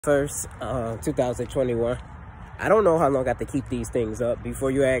1st, 2021. I don't know how long I have to keep these things up.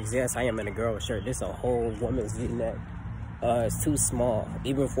 Before you ask, yes, I am in a girl shirt. This is a whole woman's v-neck. It's too small,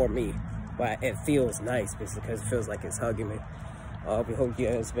 even for me. But it feels nice because it feels like it's hugging me. We hope you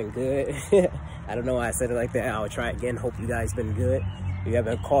guys been good. I don't know why I said it like that. I'll try again. Hope you guys been good. If you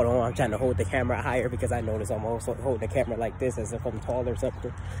haven't caught on, I'm trying to hold the camera higher because I notice I'm also holding the camera like this as if I'm tall or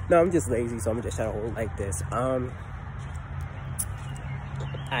something. No, I'm just lazy, so I'm just trying to hold it like this.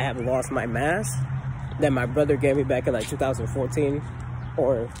 I have lost my mask that my brother gave me back in like 2014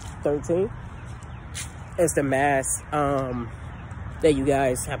 or 13. It's the mask that you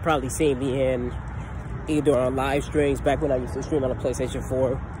guys have probably seen me in either on live streams back when I used to stream on a PlayStation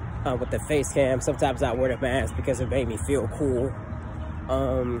 4 with the face cam. Sometimes I wear the mask because it made me feel cool.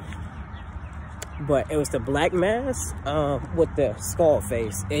 But it was the black mask with the skull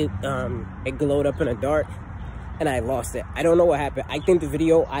face. It glowed up in the dark. And I lost it. I don't know what happened. I think the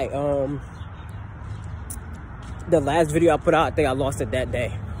video the last video I put out, I think I lost it that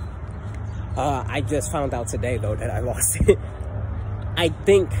day. I just found out today though that I lost it. I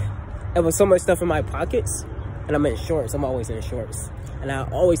think there was so much stuff in my pockets, and I'm in shorts. I'm always in shorts, and I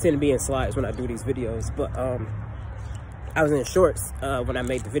always tend to be in slides when I do these videos. But I was in shorts when I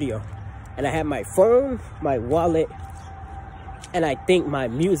made the video, and I had my phone, my wallet, and I think my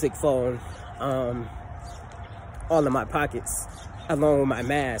music phone. All in my pockets along with my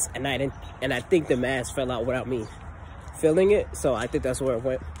mask, and I think the mask fell out without me feeling it, so I think that's where it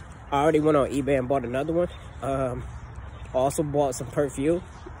went. I already went on eBay and bought another one. Also bought some perfume,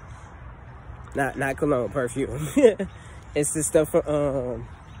 not cologne, perfume. It's this stuff from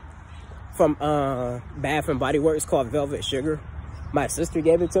Bath and Body Works called Velvet Sugar. My sister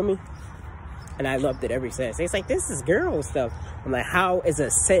gave it to me and I loved it ever since. It's like, this is girl stuff. I'm like, how is a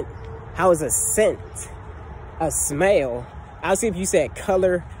scent a smell? I'll see if you said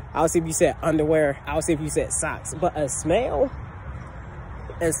color, I'll see if you said underwear, I'll see if you said socks, but a smell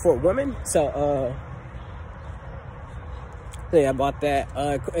is for women. So yeah, I bought that.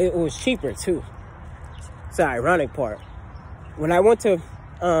 It was cheaper too. It's the ironic part. When I went to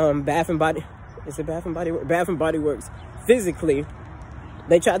Bath and Body Works physically,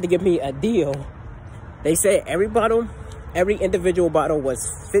 they tried to give me a deal. They said every individual bottle was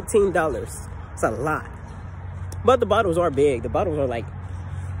 $15. It's a lot. But the bottles are big. The bottles are like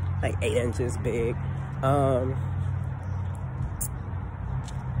 8 inches big.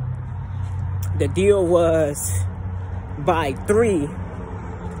 The deal was buy 3.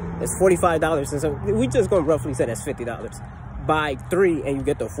 It's $45. And so we just gonna roughly say that's $50. Buy 3 and you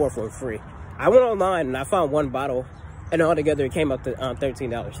get the 4th one free. I went online and I found one bottle, and altogether it came up to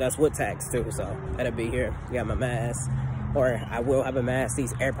 $13. That's with tax too. So that'll be here. Got my mask, or I will have a mask.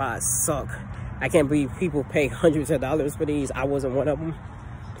 These AirPods suck. I can't believe people pay hundreds of dollars for these. I wasn't one of them.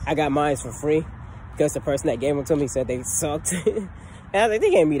 I got mine for free because the person that gave them to me said they sucked. And I was like, they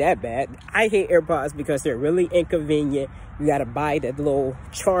can't be that bad. I hate AirPods because they're really inconvenient. You gotta buy that little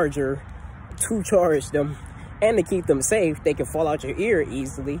charger to charge them, and to keep them safe. They can fall out your ear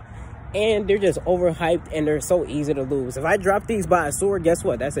easily, and they're just overhyped, and they're so easy to lose. If I drop these by a sword, guess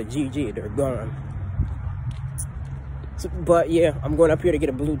what? That's a GG. They're gone. But yeah, I'm going up here to get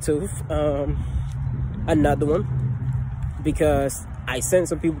a Bluetooth, another one, because I sent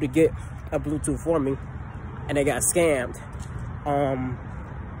some people to get a Bluetooth for me and they got scammed.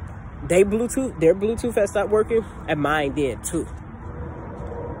 Their Bluetooth had stopped working, and mine did too.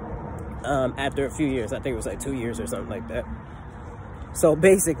 After a few years, I think it was like 2 years or something like that. So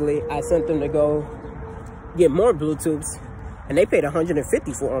basically, I sent them to go get more Bluetooths, and they paid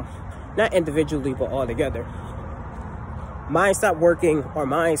 $150 for them, not individually but all together. Mine stopped working, or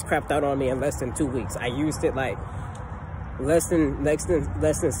mine's crapped out on me in less than 2 weeks. I used it like less than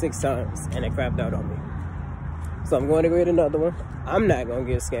 6 times, and it crapped out on me. So I'm going to get another one. I'm not going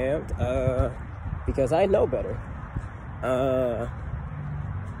to get scammed because I know better.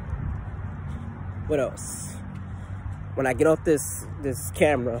 What else? When I get off this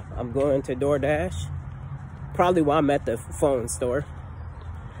camera, I'm going to DoorDash. Probably while I'm at the phone store.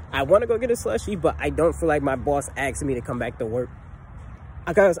 I want to go get a slushy, but I don't feel like my boss asking me to come back to work.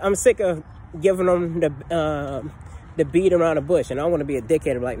 Because I'm sick of giving them the beat around the bush, and I don't want to be a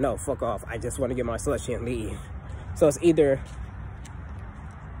dickhead and be like, no, fuck off. I just want to get my slushy and leave. So it's either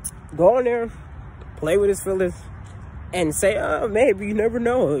go in there, play with his feelings, and say, oh, maybe, you never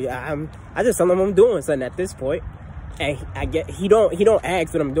know. I just tell him I'm doing something at this point. And he don't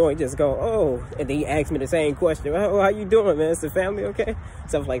ask what I'm doing, just go, oh, and then he asks me the same question. Oh, how you doing, man? Is the family okay?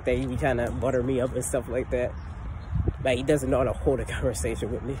 Stuff like that. He be trying to butter me up and stuff like that. Like, he doesn't know how to hold a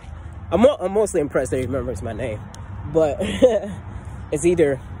conversation with me. I'm mostly impressed that he remembers my name. But it's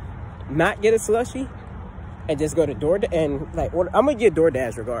either not get a slushy and just go to DoorDash and like order. I'm gonna get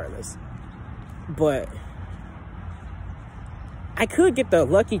DoorDash regardless, but I could get the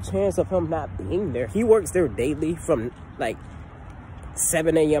lucky chance of him not being there. He works there daily from like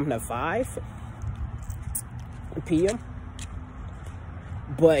 7 a.m. to 5 p.m.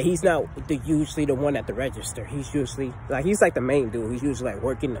 But he's not usually the one at the register. He's usually like, he's like the main dude. He's usually like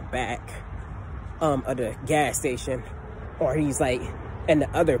working the back of the gas station, or he's like in the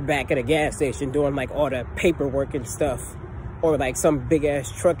other back of the gas station doing like all the paperwork and stuff, or like some big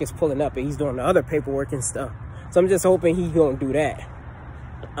ass truck is pulling up and he's doing the other paperwork and stuff. So I'm just hoping he's gonna do that.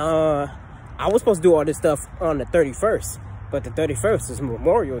 I was supposed to do all this stuff on the 31st, but the 31st is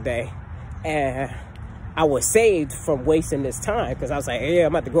Memorial Day, and I was saved from wasting this time because I was like, yeah,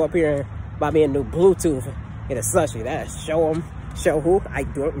 I'm about to go up here and buy me a new Bluetooth, get a slushy. That show him, show who, I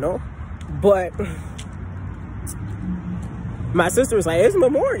don't know. But my sister was like, it's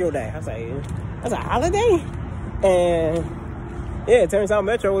Memorial Day. I was like, that's a holiday? And yeah, it turns out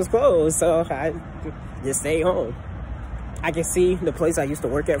Metro was closed, so I just stayed home. I can see the place I used to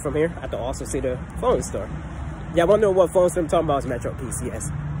work at from here. I can also see the phone store. Y'all wondering what phone store I'm talking about? Is Metro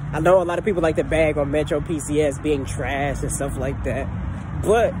PCS. I know a lot of people like to bag on Metro PCS being trash and stuff like that,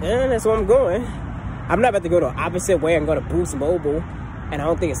 but that's where I'm going. I'm not about to go the opposite way and go to Boost Mobile, and I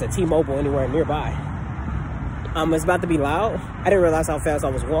don't think it's a T-Mobile anywhere nearby. It's about to be loud. I didn't realize how fast I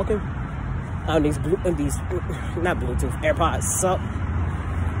was walking. These not Bluetooth, AirPods suck.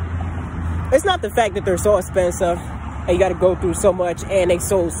 It's not the fact that they're so expensive and you got to go through so much and they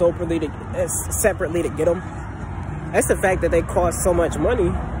sold separately to get them. That's the fact that they cost so much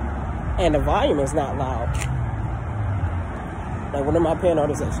money and the volume is not loud. Like, what am I paying all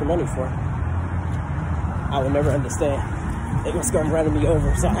this extra money for? I would never understand. They was gonna run me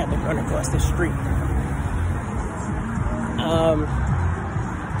over, so I had to run across the street.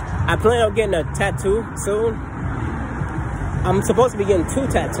 I plan on getting a tattoo soon. I'm supposed to be getting 2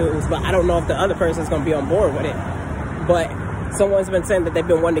 tattoos, but I don't know if the other person's gonna be on board with it. But someone's been saying that they've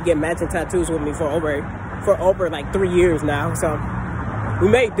been wanting to get matching tattoos with me for over like 3 years now, so we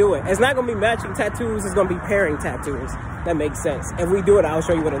may do it. It's not gonna be matching tattoos, it's gonna be pairing tattoos. That makes sense. If we do it, I'll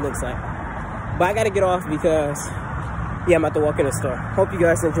show you what it looks like. But I gotta get off because, yeah, I'm about to walk in the store. Hope you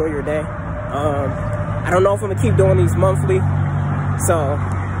guys enjoy your day. I don't know if I'm gonna keep doing these monthly, so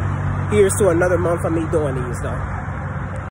here's to another month of me doing these though.